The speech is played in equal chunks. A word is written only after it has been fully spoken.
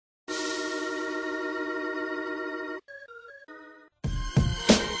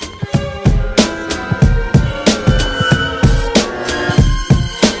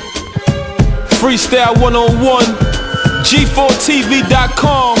Freestyle 101,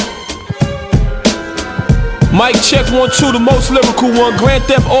 G4TV.com. Mic check 1 2, the most lyrical one. Grand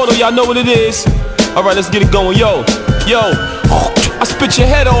Theft Auto, y'all know what it is. Alright, let's get it going. Yo, I spit your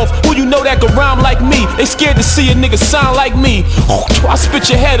head off. Who you know that can rhyme like me? They scared to see a nigga sound like me. I spit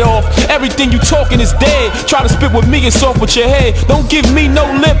your head off. Everything you talking is dead. Try to spit with me, it's off with your head. Don't give me no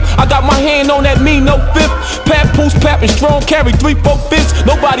lip. I got my hand on that me, no fifth. Papoose, pappin' strong, carry 3/4.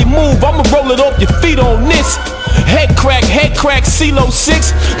 Nobody move, I'ma roll it off your feet on this. Head crack, CeeLo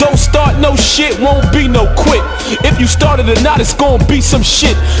 6. Don't start no shit, won't be no quit. If you started or not, it's gon' be some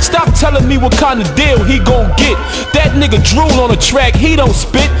shit. Stop telling me what kind of deal he gon' get. That nigga drool on the track, he don't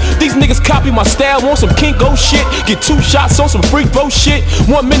spit. These niggas copy my style, want some Kinko shit. Get 2 shots on some free throw shit.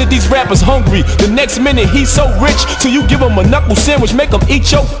 1 minute these rappers hungry, the next minute he's so rich. Till you give him a knuckle sandwich, make him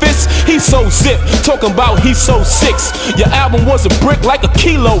eat your fist. He's so zip, talking about he's so 6. Your album was a brick like a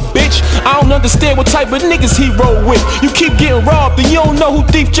kilo, bitch. I don't understand what type of niggas he roll with. You keep getting robbed and you don't know who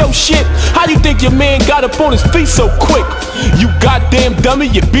thiefed your shit. How you think your man got up on his feet so quick? You goddamn dummy,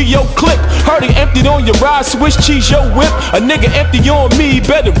 you be your clip. Heard he emptied on your ride, Swiss cheese your whip. A nigga empty on me, he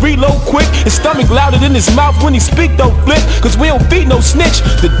better reload quick. His stomach louder than his mouth when he speak, don't flip. Cause we don't feed no snitch.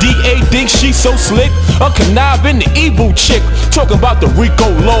 The DA thinks she so slick. A conniving the evil chick. Talking about the RICO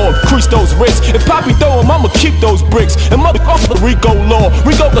law, increase those risks. If Poppy throw him, I'ma keep those bricks. And motherfucker the RICO law.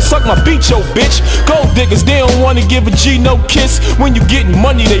 RICO can suck my beat, yo bitch. Gold diggers, they don't wanna give a G no kiss. When you getting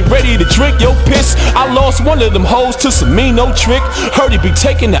money, they ready to drink your piss. I lost one of them hoes to some no trick. Heard he be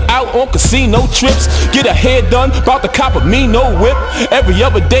taking her out on casino trips. Get her hair done, bout to cop a no whip. Every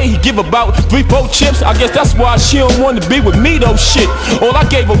other day he give about 3-4 chips. I guess that's why she don't want to be with me though shit. All I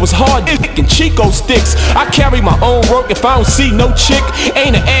gave her was hard dick and Chico sticks. I carry my own work if I don't see no chick.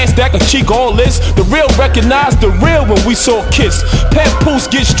 Ain't an ass that can cheek all this. The real recognize the real when we saw kiss. Papoose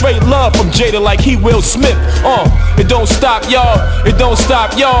get straight love from Jada like he Will Smith. It don't stop y'all, it don't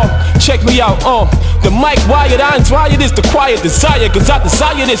stop y'all. Check me out, the mic wired, I inspired this, the quiet desire, cause I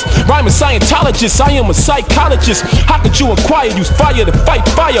desire this. Rhyming Scientologist, I am a psychologist. How could you acquire, use fire to fight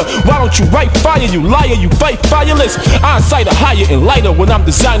fire? Why don't you write fire, you liar, you fight fireless. I incite a higher and lighter when I'm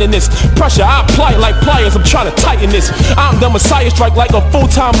designing this. Pressure, I apply it like pliers, I'm trying to tighten this. I'm the Messiah, strike like a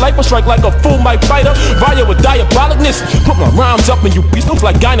full-time lifer, strike like a full mic fighter. Riot with diabolicness, put my rhymes up and you beast looks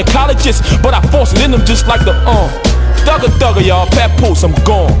like gynecologists. But I force it in them just like the Thugger, y'all, Papoose, I'm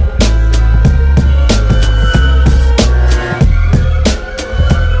gone.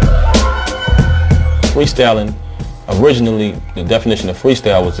 Freestyling, originally the definition of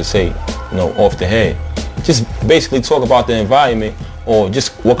freestyle was to say, off the head. Just basically talk about the environment or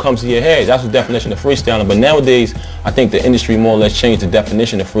just what comes to your head. That's the definition of freestyling. But nowadays, I think the industry more or less changed the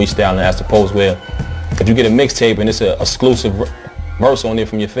definition of freestyling as opposed where if you get a mixtape and it's an exclusive verse on there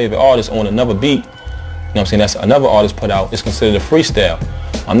from your favorite artist on another beat, you know what I'm saying, that's another artist put out, it's considered a freestyle.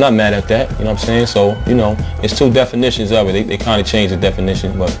 I'm not mad at that, you know what I'm saying? So, it's 2 definitions of it. They kind of changed the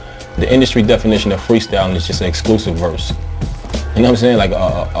definition, but the industry definition of freestyling is just an exclusive verse. You know what I'm saying? Like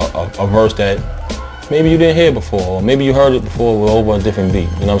a verse that maybe you didn't hear before, or maybe you heard it before over a different beat.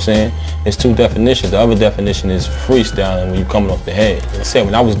 You know what I'm saying? It's 2 definitions. The other definition is freestyling when you're coming off the head. Like I said,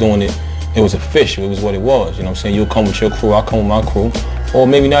 when I was doing it, it was official. It was what it was. You know what I'm saying? You'll come with your crew, I'll come with my crew. Or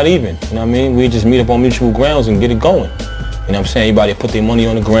maybe not even. You know what I mean? We just meet up on mutual grounds and get it going. You know what I'm saying? Everybody put their money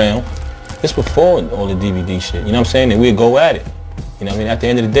on the ground. This before all the DVD shit. You know what I'm saying? And we'd go at it. You know what I mean? At the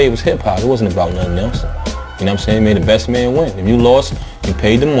end of the day, it was hip-hop. It wasn't about nothing else. You know what I'm saying? Made the best man win. If you lost, you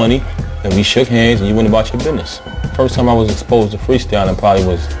paid the money, and we shook hands, and you went about your business. First time I was exposed to freestyling probably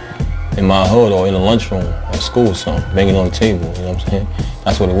was in my hood or in the lunchroom at school or something, banging on the table. You know what I'm saying?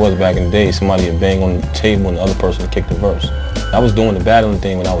 That's what it was back in the day. Somebody would bang on the table and the other person would kick the verse. I was doing the battling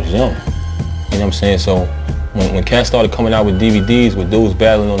thing when I was young. You know what I'm saying? So when cats started coming out with DVDs, with dudes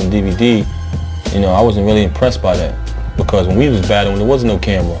battling on the DVD, I wasn't really impressed by that. Because when we was battling, there was no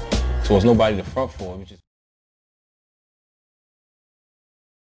camera. So there was nobody to front for.